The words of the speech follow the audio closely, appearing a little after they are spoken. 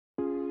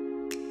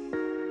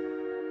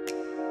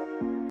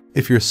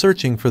If you're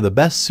searching for the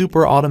best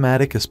super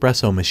automatic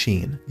espresso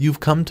machine, you've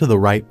come to the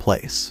right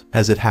place.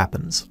 As it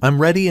happens,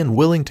 I'm ready and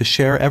willing to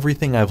share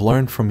everything I've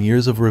learned from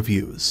years of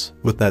reviews.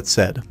 With that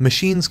said,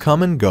 machines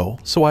come and go,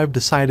 so I've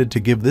decided to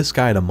give this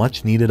guide a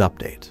much needed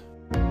update.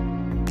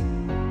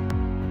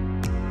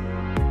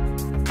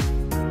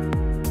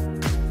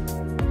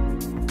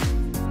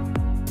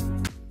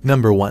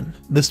 Number 1.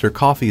 Mr.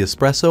 Coffee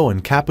Espresso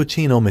and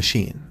Cappuccino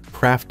Machine.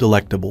 Craft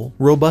delectable,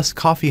 robust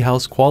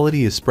coffeehouse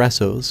quality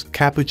espressos,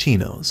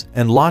 cappuccinos,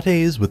 and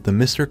lattes with the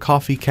Mr.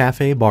 Coffee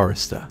Cafe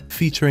Barista,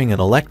 featuring an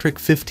electric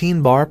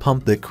 15-bar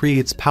pump that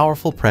creates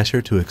powerful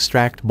pressure to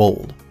extract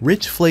bold,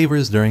 rich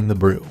flavors during the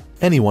brew.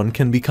 Anyone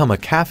can become a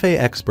cafe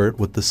expert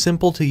with the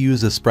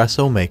simple-to-use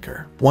espresso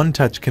maker.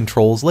 One-touch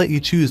controls let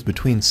you choose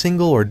between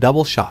single or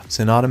double shots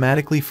and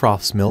automatically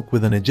froths milk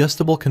with an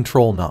adjustable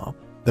control knob.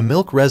 The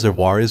milk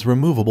reservoir is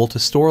removable to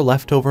store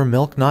leftover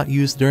milk not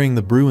used during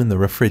the brew in the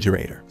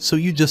refrigerator, so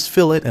you just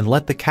fill it and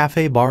let the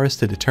cafe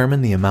barista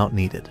determine the amount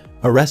needed.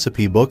 A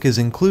recipe book is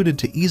included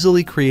to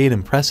easily create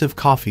impressive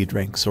coffee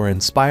drinks or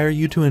inspire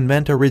you to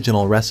invent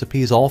original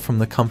recipes, all from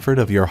the comfort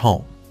of your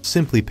home.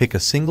 Simply pick a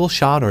single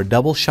shot or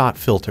double shot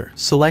filter,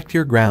 select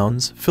your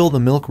grounds, fill the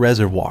milk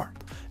reservoir,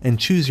 and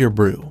choose your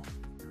brew.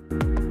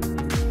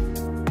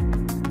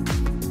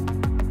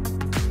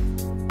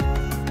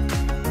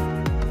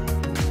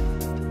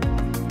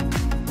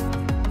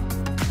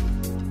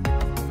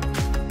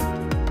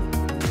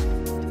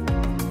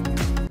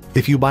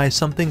 If you buy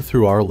something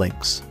through our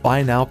links,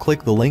 buy now,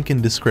 click the link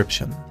in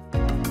description.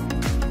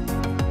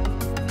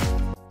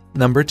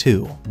 Number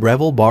 2.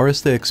 Breville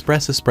Barista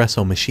Express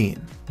Espresso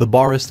Machine. The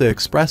Barista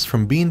Express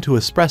from bean to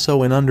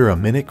espresso in under a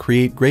minute.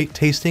 Create great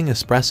tasting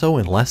espresso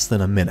in less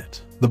than a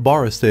minute. The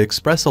Barista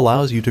Express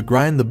allows you to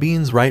grind the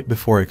beans right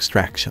before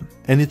extraction,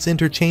 and its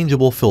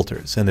interchangeable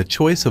filters and a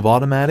choice of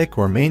automatic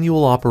or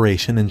manual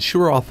operation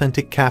ensure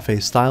authentic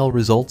cafe-style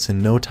results in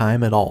no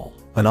time at all.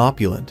 An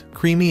opulent,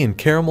 creamy and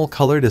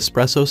caramel-colored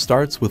espresso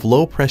starts with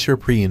low-pressure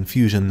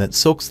pre-infusion that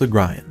soaks the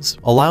grinds,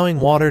 allowing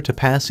water to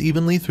pass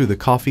evenly through the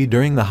coffee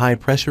during the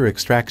high-pressure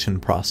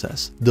extraction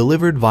process,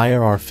 delivered via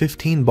our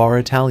 15-bar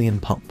Italian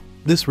pump.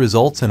 This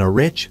results in a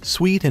rich,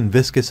 sweet and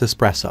viscous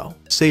espresso.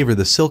 Savor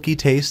the silky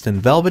taste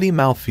and velvety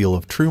mouthfeel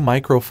of true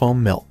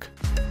microfoam milk.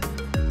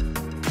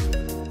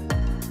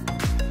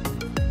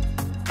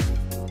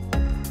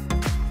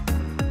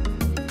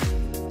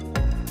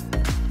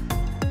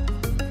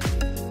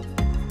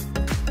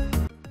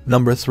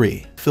 Number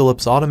 3.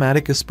 Philips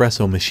Automatic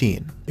Espresso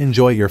Machine.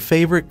 Enjoy your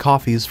favorite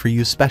coffees for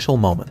you special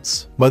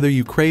moments. Whether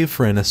you crave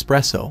for an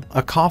espresso,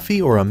 a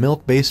coffee, or a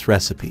milk-based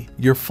recipe,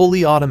 your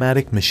fully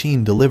automatic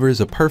machine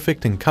delivers a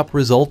perfect in-cup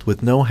result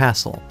with no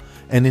hassle,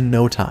 and in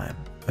no time.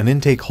 An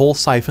intake hole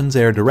siphons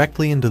air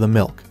directly into the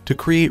milk to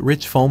create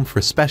rich foam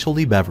for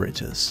specialty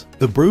beverages.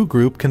 The brew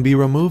group can be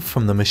removed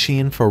from the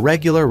machine for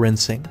regular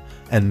rinsing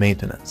and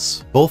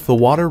maintenance. Both the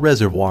water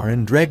reservoir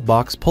and dreg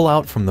box pull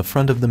out from the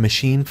front of the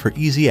machine for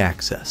easy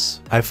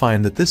access. I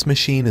find that this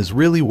machine is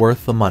really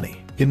worth the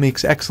money. It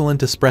makes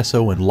excellent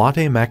espresso and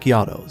latte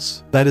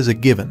macchiatos. That is a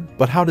given,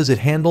 but how does it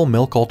handle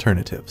milk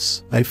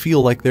alternatives? I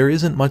feel like there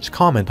isn't much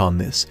comment on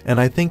this, and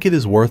I think it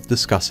is worth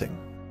discussing.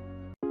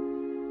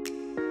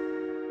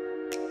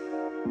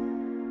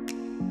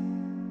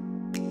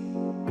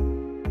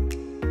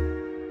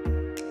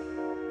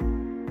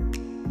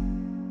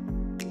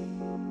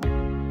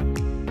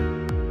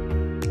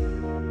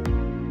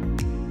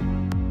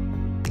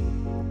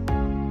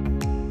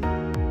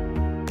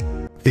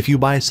 If you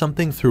buy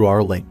something through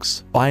our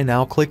links, buy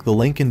now, click the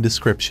link in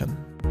description.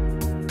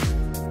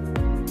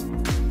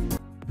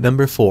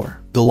 Number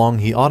 4.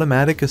 DeLonghi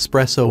Automatic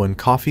Espresso and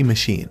Coffee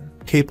Machine.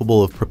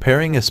 Capable of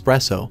preparing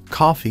espresso,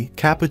 coffee,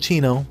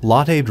 cappuccino,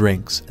 latte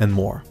drinks, and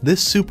more.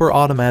 This super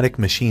automatic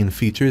machine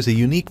features a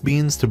unique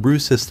beans-to-brew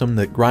system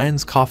that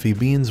grinds coffee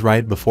beans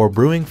right before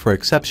brewing for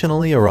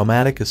exceptionally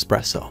aromatic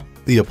espresso.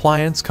 The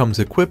appliance comes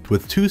equipped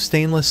with 2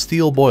 stainless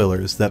steel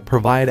boilers that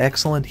provide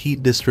excellent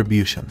heat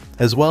distribution,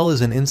 as well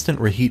as an instant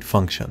reheat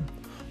function,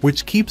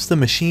 which keeps the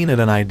machine at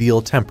an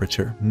ideal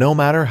temperature no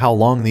matter how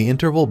long the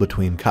interval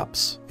between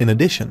cups. In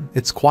addition,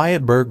 its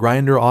quiet burr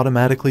grinder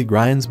automatically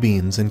grinds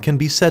beans and can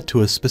be set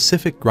to a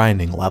specific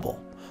grinding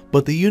level,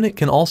 but the unit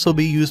can also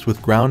be used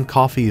with ground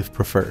coffee if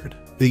preferred.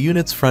 The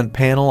unit's front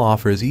panel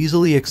offers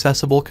easily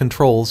accessible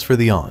controls for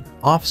the on,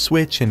 off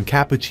switch and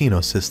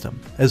cappuccino system,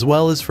 as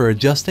well as for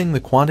adjusting the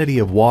quantity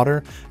of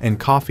water and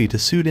coffee to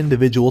suit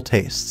individual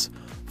tastes,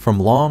 from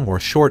long or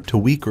short to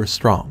weak or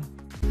strong.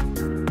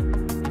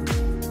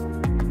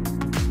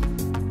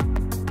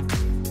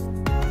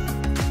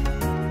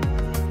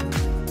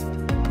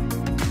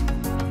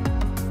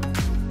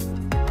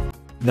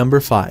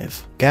 Number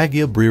 5.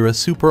 Gaggia Brera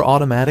Super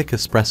Automatic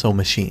Espresso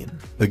Machine.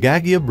 The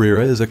Gaggia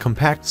Brera is a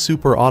compact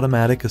super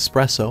automatic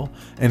espresso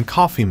and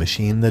coffee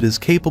machine that is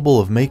capable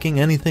of making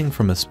anything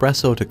from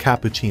espresso to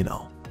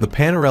cappuccino. The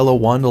Panarello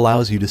wand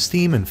allows you to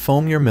steam and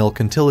foam your milk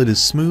until it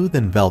is smooth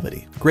and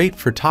velvety, great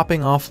for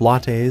topping off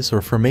lattes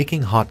or for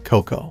making hot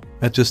cocoa.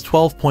 At just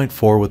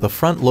 12.4 with a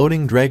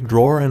front-loading drag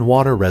drawer and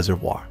water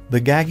reservoir,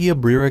 the Gaggia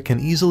Brera can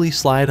easily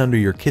slide under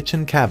your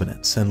kitchen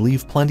cabinets and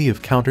leave plenty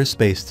of counter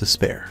space to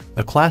spare.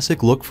 A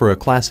classic look for a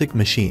classic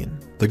machine,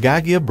 the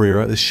Gaggia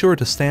Brera is sure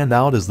to stand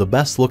out as the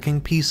best-looking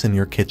piece in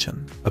your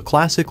kitchen. A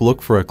classic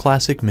look for a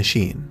classic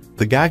machine,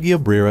 the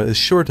Gaggia Brera is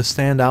sure to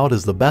stand out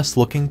as the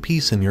best-looking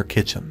piece in your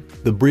kitchen.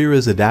 The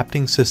Brera's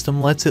adapting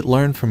system lets it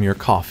learn from your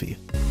coffee.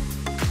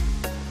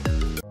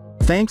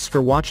 Thanks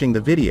for watching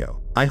the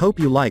video. I hope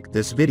you liked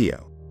this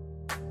video.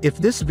 If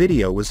this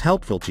video was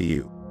helpful to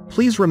you,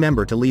 please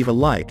remember to leave a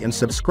like and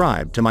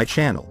subscribe to my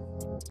channel.